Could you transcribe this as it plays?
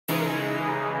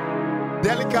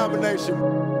Deadly combination.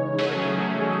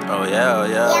 Oh yeah, oh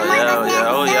yeah, oh yeah, oh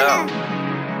yeah, oh yeah.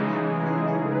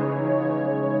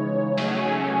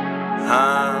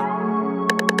 Huh?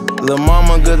 Lil'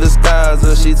 mama good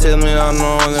disguiser, she tell me I'm the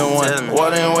only one.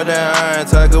 Walk in with that iron,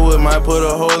 tiger whip, might put a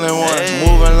hole in one.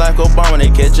 Moving like Obama,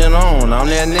 they catching on. I'm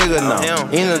that nigga now.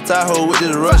 In the Tahoe with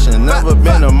this Russian, never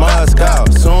been to Moscow.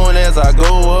 Soon as I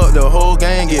go up, the whole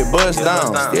gang get bust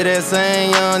down. Still that same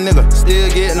young nigga,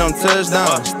 still getting them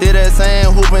touchdowns. Still that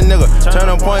same hooping nigga, turn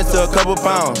them points to a couple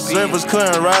pounds. Surfers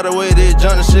couldn't ride away, they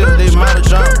jumped the ship, they might've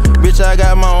drowned. Bitch, I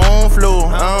got my own flow,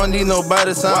 I don't need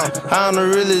nobody sound. I'm the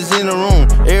realest in the room.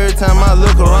 Every time I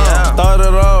look around,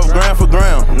 started off gram for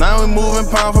gram, now we moving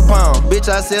pound for pound. Bitch,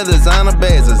 I sell designer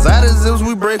bags, exotic zips,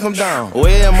 we break them down.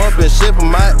 Weigh them up and ship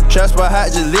them out, trap spot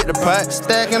hot, just lit the pot.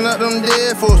 Stacking up them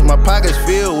dead folks, my pockets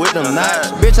filled with them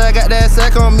knots. Bitch, I got that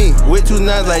sack on me, with two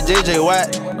nuts like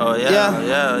ZWade. Oh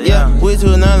yeah, with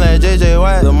two nuts like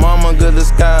ZWade. The mama good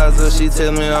disguiser, she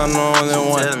tell me I'm the only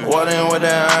one. Walk in with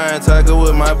that iron, tiger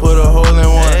whip, might put a hole in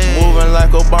one. Moving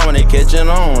like Obama, they catching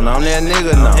on, I'm that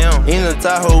nigga now. In the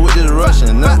Tahoe with this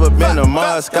Russian, never been to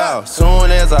Moscow.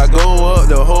 Soon as I go up,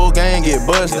 the whole gang get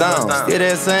bust down. Still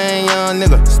that same young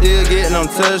nigga, still getting them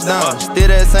touchdowns. Still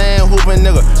that same hooping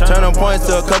nigga, turn them points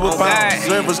to a couple pounds.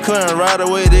 Surfers couldn't ride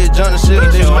away, they jumped the ship,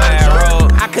 they might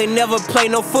drown. I could never play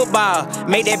no football,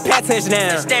 make that pat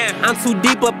touchdown. I'm too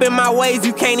deep up in my ways,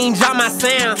 you can't even drop my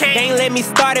sound. They ain't let me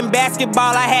start in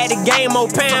basketball, I had the game more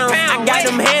pounds. I got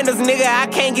them handles, nigga, I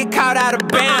can't get caught out of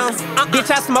bounds. Bitch,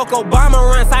 I smoke Obama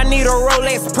runs, I need a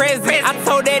Rolex present. I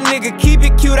told that nigga keep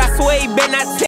it cute, I swear he better not